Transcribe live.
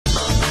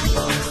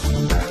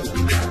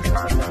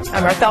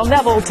I'm Martha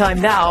Neville. Time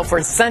now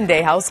for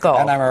Sunday House Call.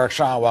 And I'm Eric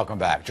Shaw. Welcome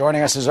back.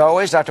 Joining us as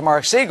always, Dr.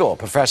 Marc Siegel,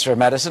 professor of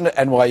medicine at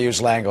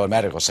NYU's Langone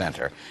Medical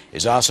Center.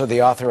 He's also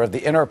the author of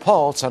The Inner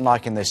Pulse,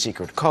 Unlocking the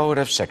Secret Code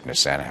of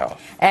Sickness and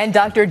Health. And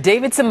Dr.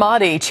 David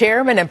Samadi,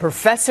 chairman and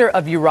professor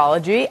of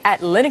urology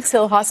at Lenox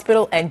Hill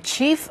Hospital and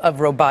chief of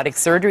robotic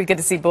surgery. Good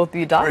to see both of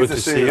you, doctors. Good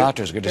to see you.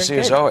 Doctors, good to see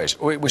you as always.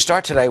 We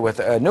start today with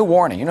a new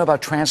warning. You know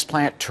about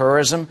transplant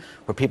tourism,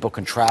 where people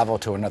can travel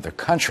to another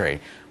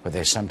country where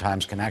they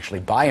sometimes can actually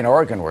buy an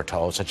organ, we're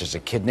told, such as a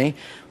kidney.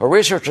 Well,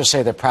 researchers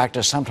say the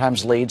practice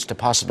sometimes leads to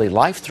possibly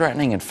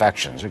life-threatening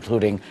infections,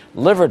 including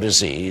liver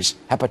disease,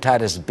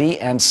 hepatitis B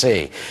and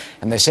C.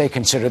 And they say,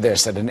 consider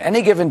this, that in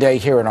any given day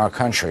here in our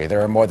country,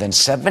 there are more than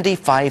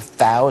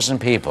 75,000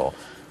 people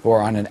who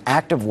are on an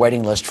active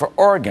waiting list for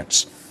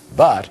organs.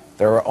 But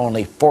there are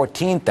only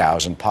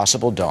 14,000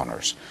 possible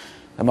donors.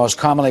 The most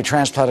commonly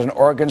transplanted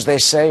organs, they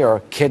say, are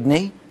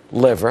kidney,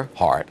 liver,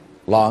 heart,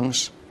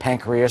 lungs,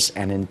 pancreas,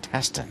 and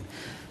intestine.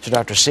 So,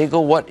 Dr.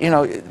 Siegel,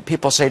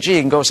 people say, gee,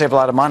 you can go save a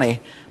lot of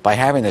money by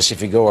having this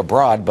if you go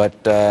abroad,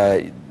 but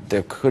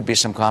there could be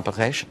some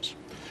complications.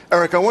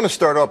 Eric, I want to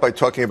start off by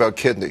talking about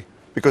kidney,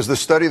 because the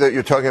study that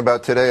you're talking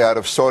about today out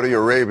of Saudi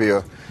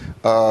Arabia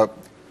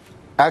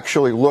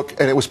actually looked,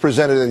 and it was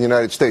presented in the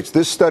United States.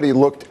 This study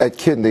looked at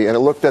kidney, and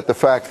it looked at the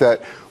fact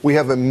that we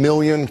have 1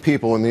 million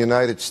people in the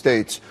United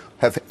States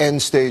have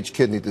end-stage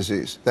kidney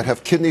disease, that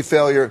have kidney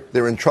failure,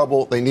 they're in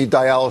trouble, they need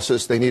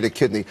dialysis, they need a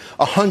kidney.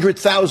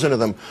 100,000 of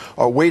them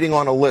are waiting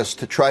on a list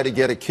to try to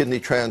get a kidney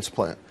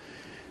transplant.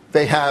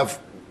 They have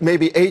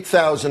maybe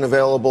 8,000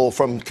 available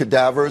from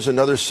cadavers,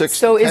 another 6,000.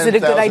 So is it a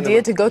good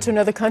idea to go to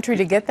another country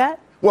to get that?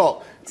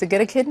 Well, to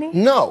get a kidney?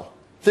 No.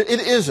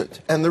 It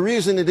isn't. And the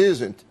reason it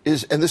isn't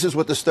is, and this is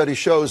what the study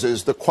shows,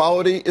 is the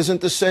quality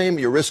isn't the same.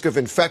 Your risk of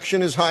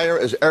infection is higher.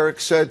 As Eric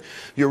said,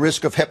 your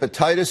risk of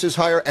hepatitis is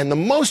higher. And the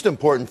most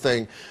important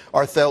thing,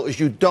 Arthel, is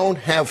you don't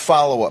have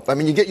follow-up. I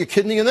mean, you get your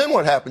kidney, and then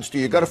what happens to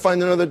you? You've got to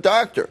find another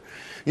doctor.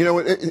 You know,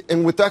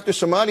 and with Dr.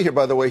 Samadi here,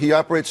 by the way, he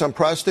operates on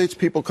prostates.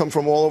 People come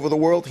from all over the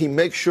world. He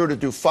makes sure to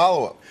do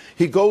follow-up.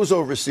 He goes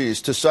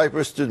overseas to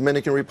Cyprus, to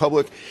Dominican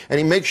Republic, and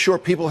he makes sure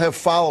people have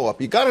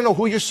follow-up. You got to know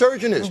who your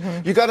surgeon is.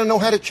 You got to know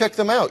how to check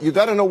them out. You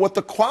got to know what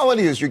the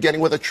quality is you're getting.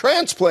 With a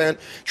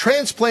transplant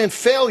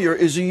failure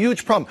is a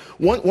huge problem.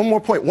 One more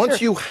point.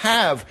 Once you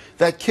have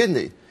that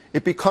kidney,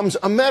 it becomes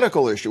a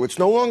medical issue. It's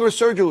no longer a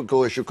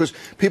surgical issue because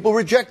people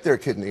reject their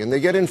kidney and they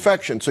get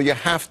infection. So you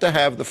have to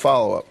have the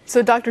follow-up.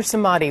 So, Dr.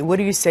 Samadi, what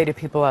do you say to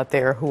people out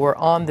there who are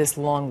on this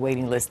long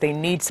waiting list? They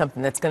need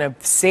something that's going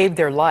to save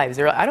their lives.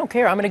 They're like, I don't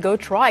care. I'm going to go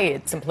try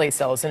it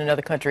someplace else in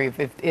another country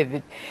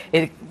if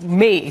it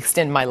may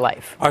extend my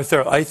life.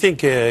 Arthur, I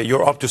think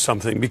you're up to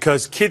something,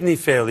 because kidney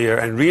failure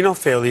and renal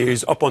failure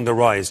is up on the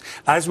rise.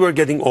 As we're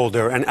getting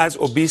older and as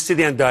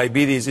obesity and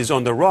diabetes is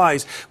on the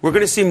rise, we're going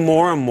to see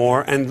more and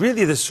more, and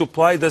really the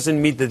supply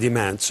doesn't meet the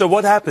demand. So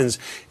what happens?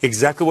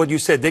 Exactly what you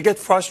said. They get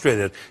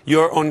frustrated.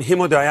 You're on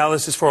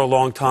hemodialysis for a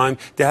long time.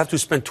 They have to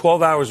spend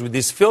 12 hours with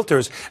these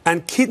filters.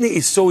 And kidney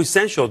is so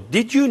essential.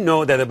 Did you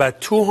know that about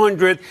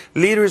 200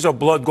 liters of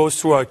blood goes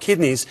through our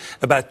kidneys?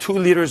 About 2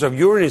 liters of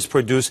urine is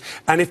produced.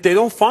 And if they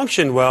don't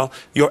function well,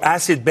 your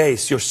acid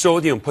base, your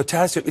sodium,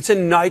 potassium, it's a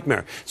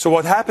nightmare. So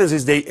what happens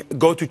is they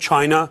go to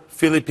China,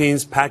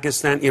 Philippines,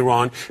 Pakistan,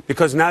 Iran,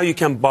 because now you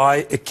can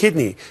buy a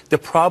kidney. The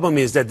problem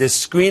is that the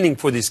screening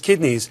for these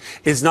kidneys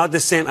is not the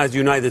same as the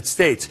United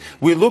States.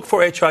 We look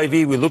for HIV,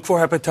 we look for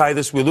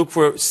hepatitis, we look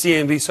for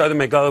CMV,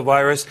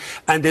 cytomegalovirus,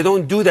 and they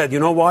don't do that. You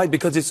know why?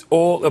 Because it's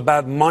all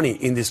about money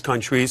in these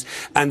countries,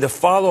 and the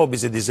follow-up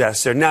is a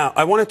disaster. Now,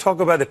 I want to talk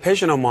about a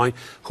patient of mine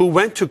who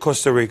went to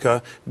Costa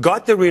Rica,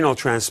 got the renal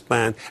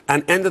transplant,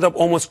 and ended up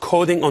almost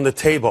coding on the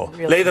table.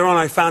 Really? Later on,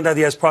 I found out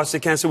he has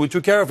prostate cancer. We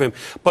took care of him.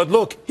 But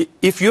look,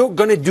 if you're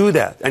going to do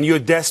that, and you're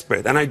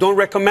desperate, and I don't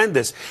recommend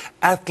this,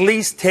 at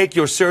least take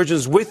your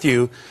surgeons with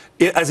you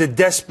as a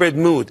desperate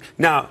mood.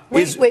 Now,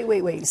 wait,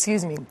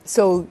 excuse me.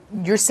 So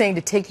you're saying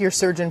to take your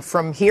surgeon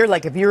from here?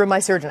 Like if you were my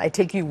surgeon, I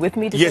take you with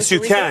me to Yes, Costa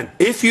you Rica? can.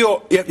 If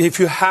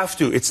you have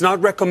to. It's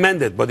not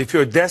recommended, but if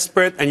you're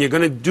desperate and you're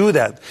going to do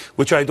that,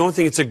 which I don't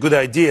think it's a good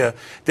idea,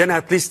 then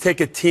at least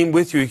take a team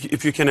with you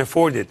if you can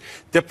afford it.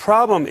 The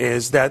problem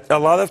is that a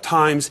lot of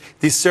times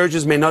these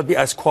surgeons may not be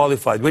as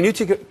qualified. When you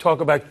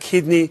talk about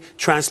kidney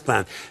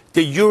transplant,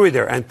 the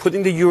ureter and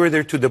putting the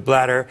ureter to the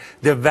bladder,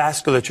 the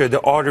vasculature,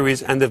 the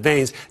arteries and the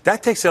veins,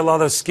 that takes a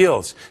lot of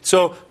skills.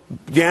 So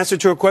the answer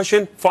to your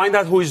question, find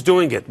out who is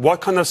doing it.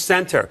 What kind of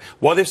center?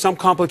 What if some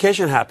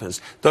complication happens?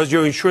 Does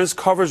your insurance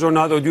covers or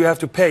not, or do you have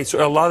to pay?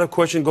 So a lot of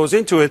question goes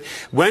into it.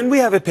 When we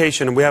have a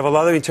patient, and we have a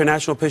lot of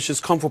international patients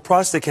come for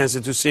prostate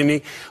cancer to see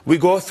me, we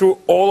go through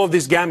all of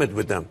this gamut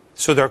with them.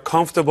 So they're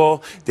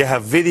comfortable, they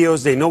have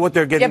videos, they know what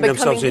they're getting themselves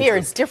into. Yeah, but coming here,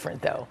 it's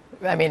different though.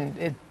 I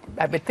mean,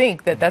 I would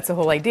think that that's the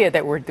whole idea,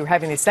 that we're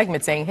having this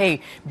segment saying,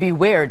 hey,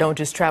 beware, don't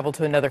just travel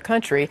to another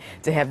country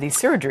to have these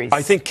surgeries.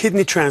 I think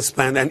kidney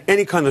transplant and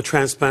any kind of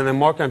transplant, and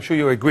Mark, I'm sure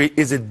you agree,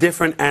 is a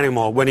different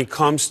animal when it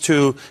comes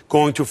to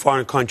going to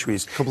foreign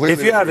countries. Completely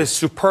if you have agree. a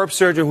superb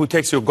surgeon who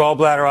takes your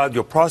gallbladder out,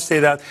 your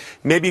prostate out,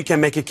 maybe you can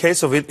make a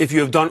case of it if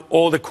you have done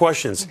all the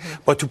questions.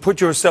 But to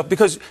put yourself,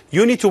 because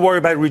you need to worry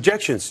about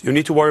rejections, you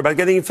need to worry about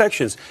getting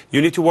infections,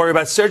 you need to worry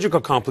about surgical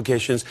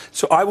complications.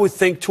 So I would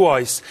think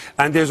twice.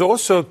 And there's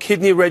also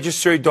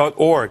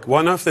kidneyregistry.org.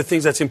 One of the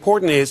things that's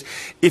important is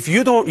if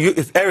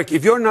Eric,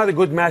 if you're not a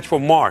good match for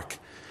Mark,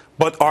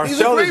 but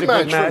Arcel is a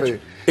good match.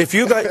 If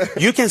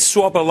you can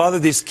swap a lot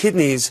of these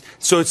kidneys,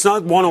 so it's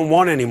not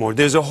one-on-one anymore.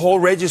 There's a whole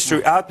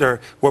registry out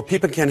there where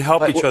people can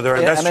help each other,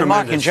 and that's tremendous.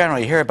 Mark, in general,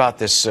 you hear about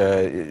this,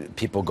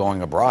 people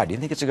going abroad. Do you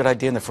think it's a good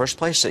idea in the first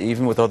place,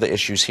 even with all the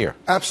issues here?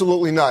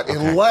 Absolutely not,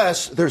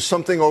 unless there's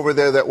something over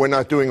there that we're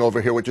not doing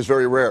over here, which is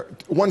very rare.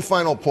 One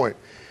final point.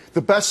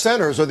 The best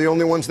centers are the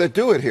only ones that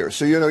do it here.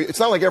 So, you know, it's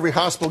not like every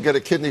hospital get a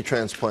kidney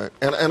transplant.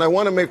 And I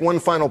want to make one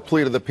final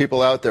plea to the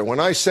people out there.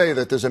 When I say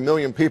that there's 1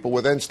 million people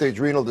with end-stage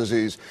renal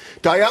disease,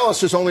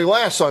 dialysis only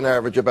lasts on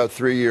average about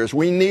 3 years.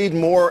 We need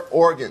more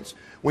organs.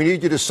 We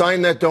need you to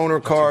sign that donor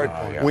card.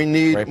 We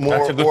need more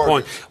organs. That's a good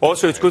point.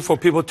 Also, it's good for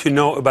people to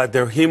know about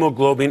their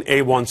hemoglobin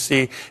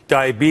A1C.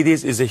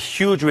 Diabetes is a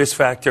huge risk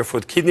factor for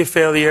kidney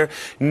failure.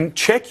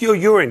 Check your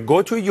urine.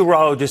 Go to a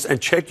urologist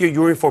and check your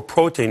urine for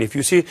protein. If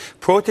you see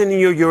protein in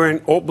your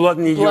urine or blood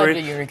in your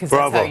urine,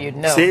 bravo. That's how you'd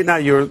know. See, now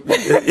you're...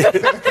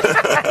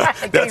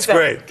 That's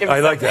great. I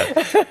like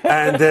that.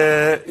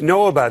 And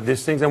know about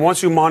these things. And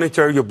once you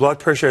monitor your blood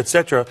pressure,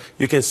 etc.,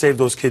 you can save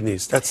those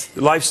kidneys. That's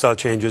lifestyle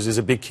changes is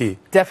a big key.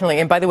 Definitely.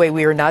 And by the way,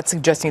 we are not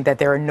suggesting that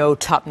there are no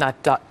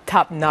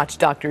top-notch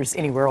doctors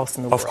anywhere else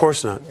in the world. Of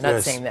course not. We're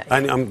not saying that.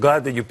 And I'm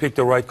glad that you picked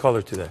the right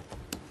color today.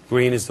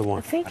 Green is the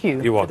one. Thank you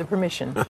You're for welcome. the permission.